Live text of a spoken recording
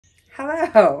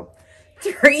hello.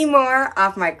 3 more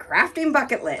off my crafting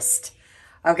bucket list.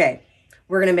 Okay,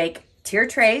 we're gonna make tier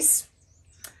trays.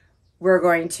 We're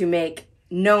going to make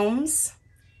gnomes,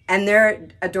 and they're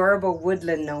adorable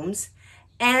woodland gnomes.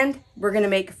 And we're gonna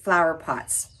make flower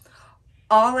pots.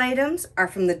 All items are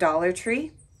from the Dollar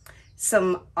Tree.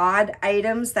 Some odd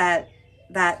items that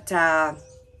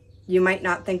you might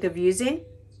not think of using.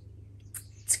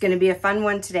 It's gonna be a fun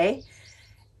one today.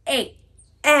 Hey,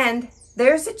 and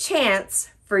there's a chance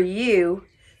for you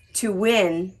to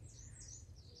win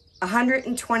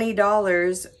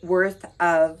 $120 worth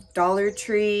of Dollar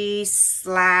Tree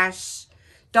slash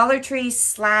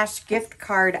gift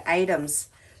card items.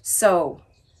 So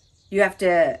you have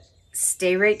to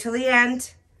stay right till the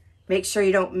end. Make sure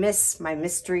you don't miss my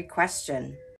mystery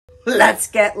question. Let's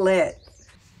get lit.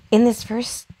 In this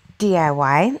first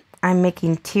DIY, I'm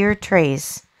making tier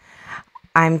trays.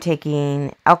 I'm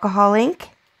taking alcohol ink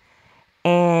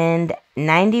and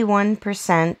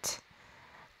 91%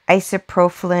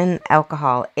 isopropyl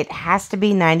alcohol. It has to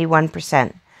be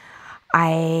 91%.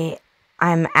 I'm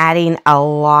adding a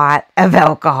lot of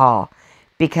alcohol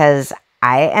because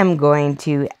I am going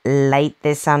to light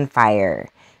this on fire.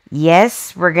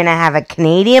 Yes, we're going to have a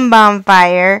Canadian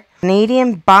bonfire.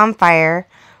 Canadian bonfire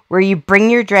where you bring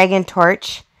your dragon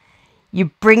torch, you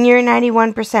bring your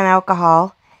 91%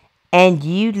 alcohol, and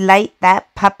you light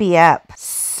that puppy up.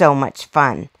 So much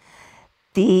fun.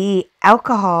 The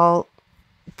alcohol,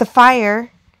 the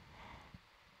fire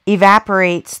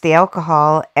evaporates the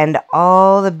alcohol, and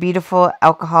all the beautiful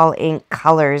alcohol ink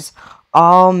colors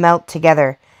all melt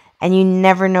together, and you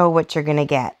never know what you're going to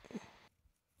get.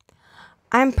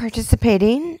 I'm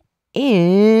participating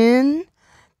in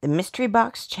the Mystery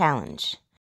Box Challenge.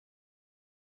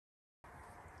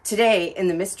 Today in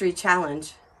the Mystery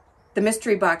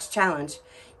Box Challenge,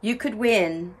 you could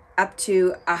win up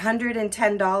to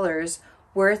 $110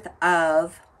 worth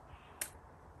of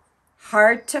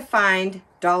hard to find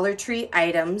Dollar Tree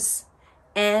items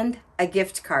and a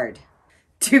gift card.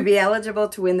 To be eligible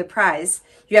to win the prize,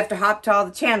 you have to hop to all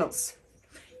the channels.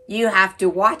 You have to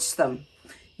watch them.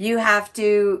 You have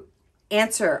to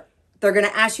answer. They're going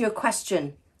to ask you a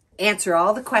question. Answer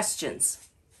all the questions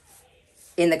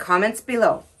in the comments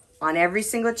below on every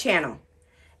single channel.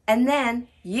 And then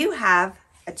you have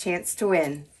a chance to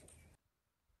win.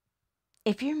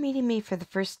 If you're meeting me for the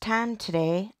first time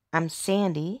today, I'm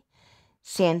Sandy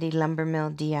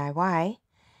Lumbermill DIY,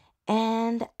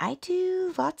 and I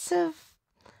do lots of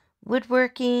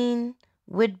woodworking,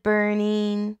 wood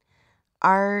burning,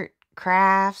 art,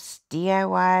 crafts,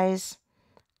 DIYs.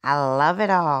 I love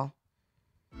it all.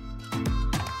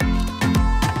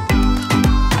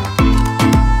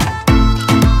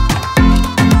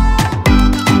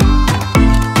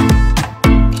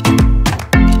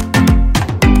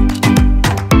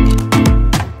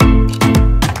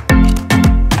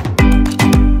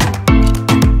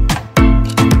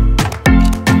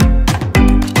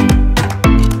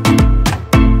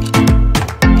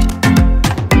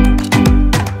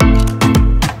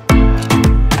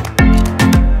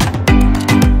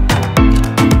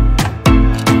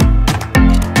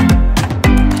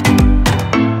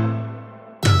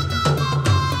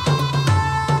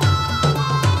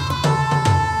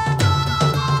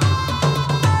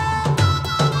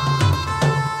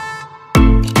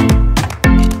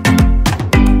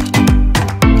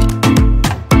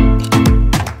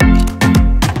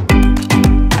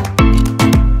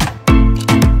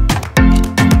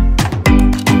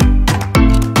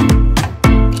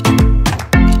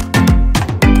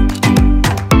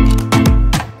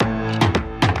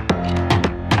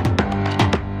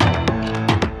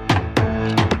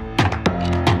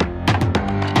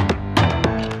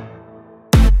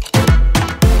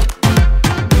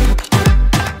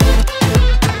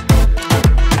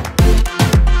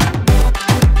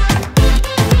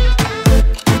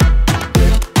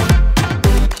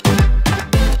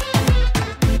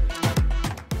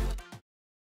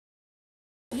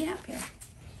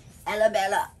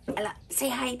 Ella, say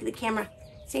hi to the camera.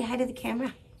 Say hi to the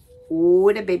camera.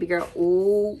 Oh, the baby girl.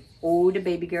 Oh, the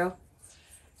baby girl.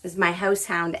 This is my house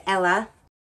hound, Ella.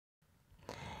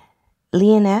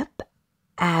 Lianep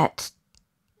at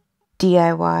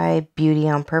DIY Beauty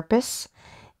on Purpose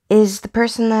is the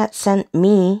person that sent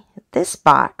me this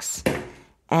box.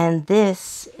 And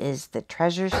this is the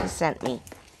treasure she sent me.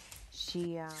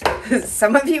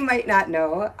 Some of you might not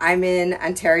know, I'm in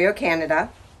Ontario, Canada.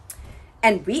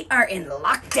 And we are in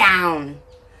lockdown.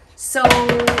 So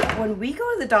when we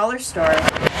go to the dollar store,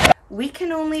 we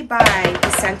can only buy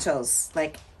essentials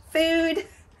like food,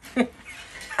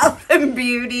 health and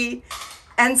beauty,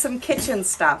 and some kitchen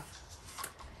stuff.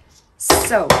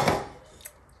 So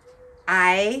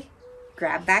I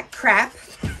grabbed that crap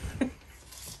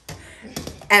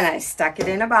and I stuck it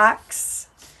in a box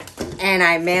and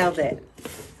I mailed it.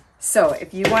 So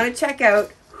if you want to check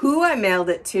out who I mailed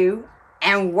it to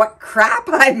and what crap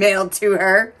I mailed to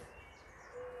her,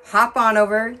 hop on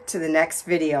over to the next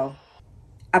video.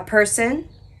 A person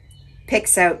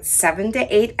picks out 7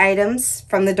 to 8 items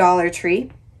from the Dollar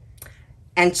Tree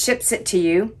and ships it to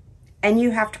you, and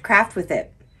you have to craft with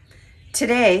it.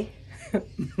 Today,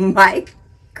 my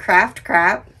craft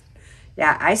crap,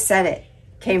 yeah, I said it,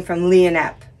 came from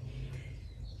Lianep.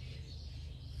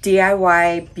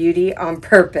 DIY beauty on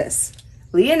purpose.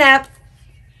 Lianep,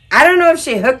 I don't know if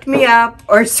she hooked me up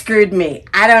or screwed me.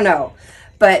 I don't know.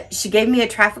 But she gave me a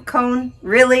traffic cone.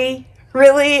 Really?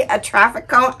 Really? A traffic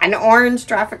cone? An orange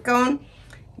traffic cone?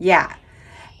 Yeah.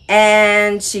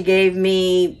 And she gave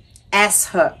me S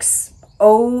hooks.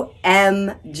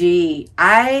 OMG.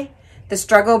 The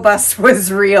struggle bus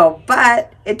was real,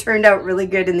 but it turned out really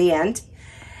good in the end.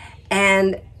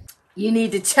 And you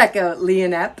need to check out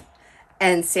Lianep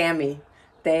and Sammy.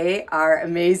 They are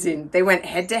amazing. They went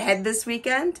head to head this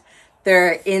weekend.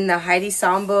 They're in the Heidi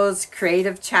Sambo's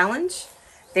Creative Challenge.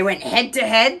 They went head to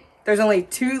head. There's only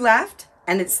 2 left,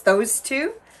 and it's those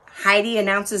 2. Heidi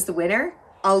announces the winner.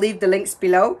 I'll leave the links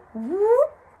below.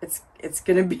 It's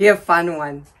gonna be a fun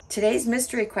one. Today's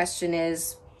mystery question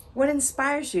is, what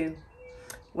inspires you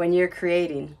when you're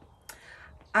creating?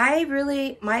 My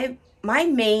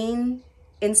main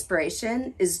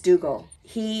inspiration is Dougal.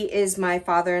 He is my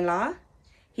father-in-law.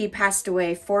 He passed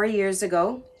away 4 years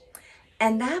ago,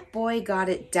 and that boy got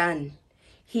it done.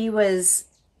 He was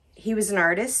an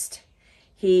artist.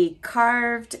 He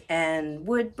carved and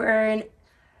wood burn,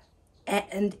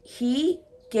 and he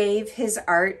gave his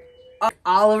art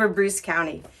all over Bruce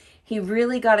County. He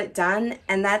really got it done,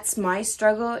 and that's my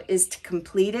struggle, is to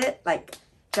complete it, like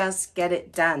just get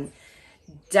it done.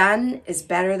 Done is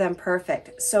better than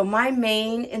perfect. So my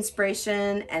main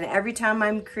inspiration, and every time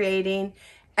I'm creating,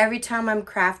 every time I'm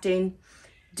crafting,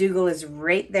 Dougal is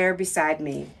right there beside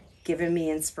me, giving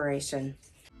me inspiration.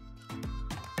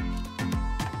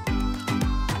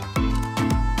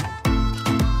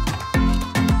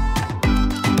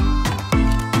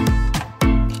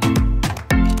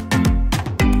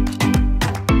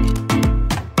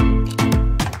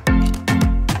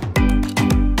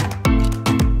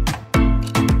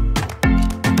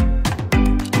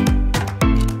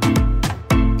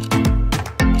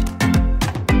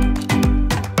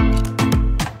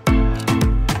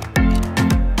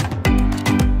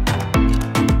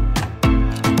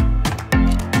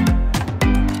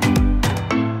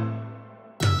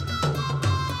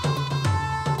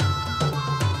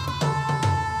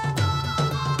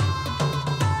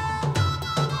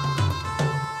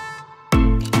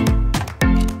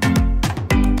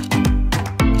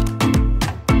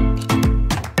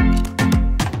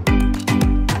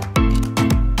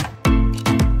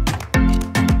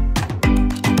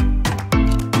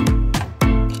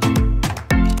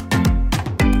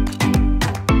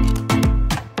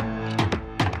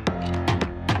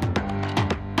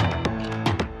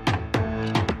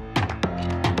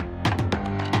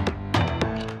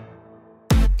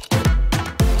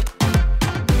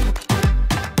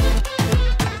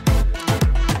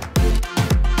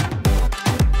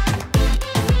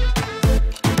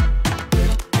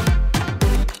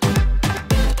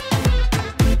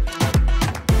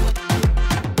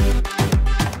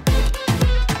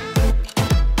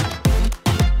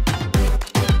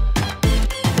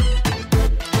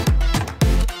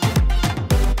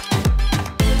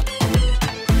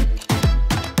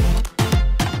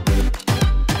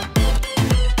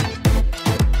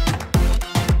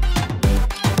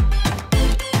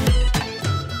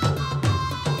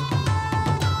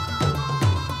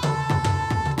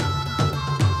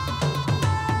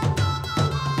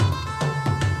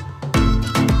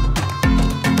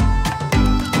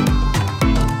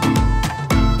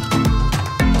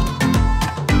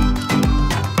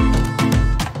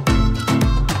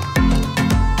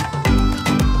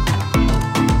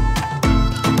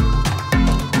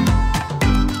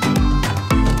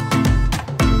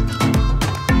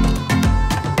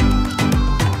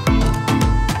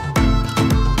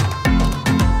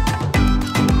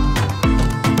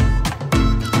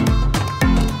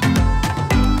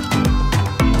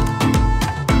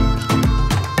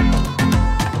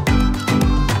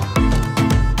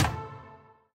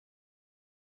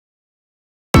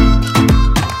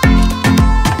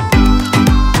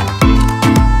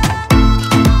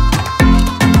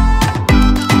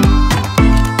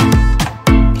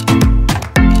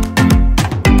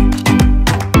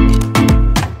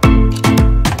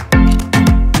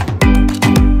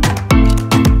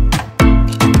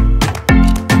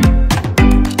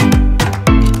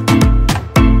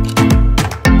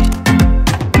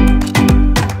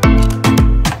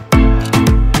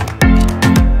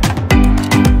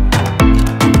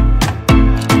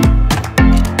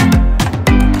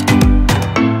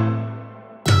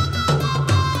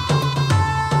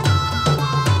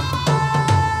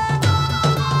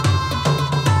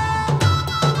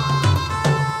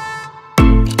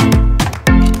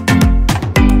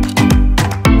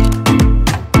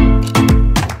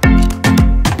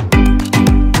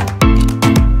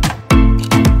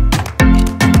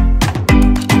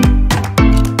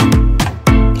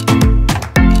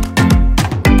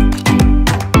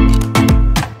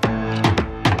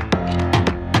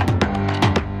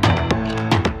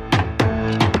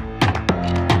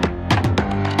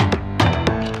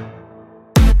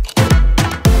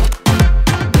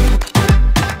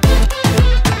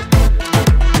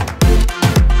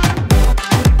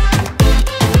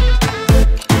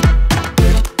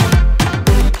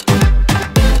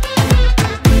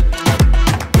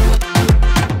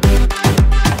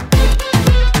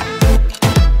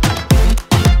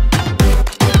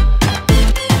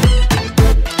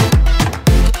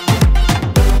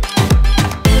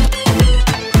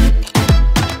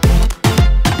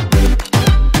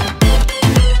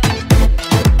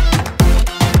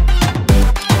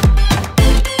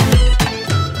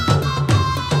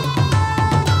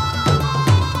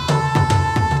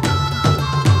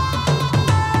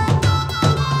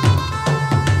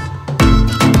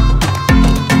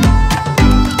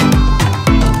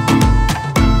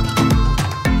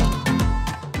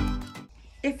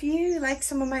 if you like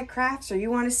some of my crafts or you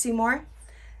want to see more,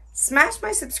 smash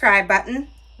my subscribe button,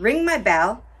 ring my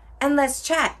bell, and let's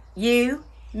chat. You,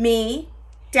 me,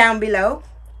 down below.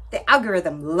 The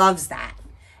algorithm loves that.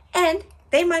 And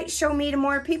they might show me to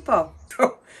more people.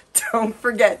 Don't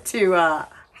forget to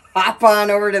hop on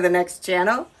over to the next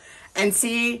channel and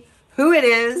see who it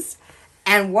is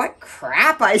and what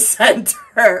crap I sent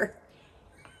her.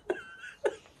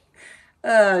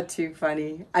 Oh, too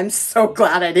funny. I'm so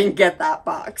glad I didn't get that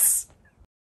box.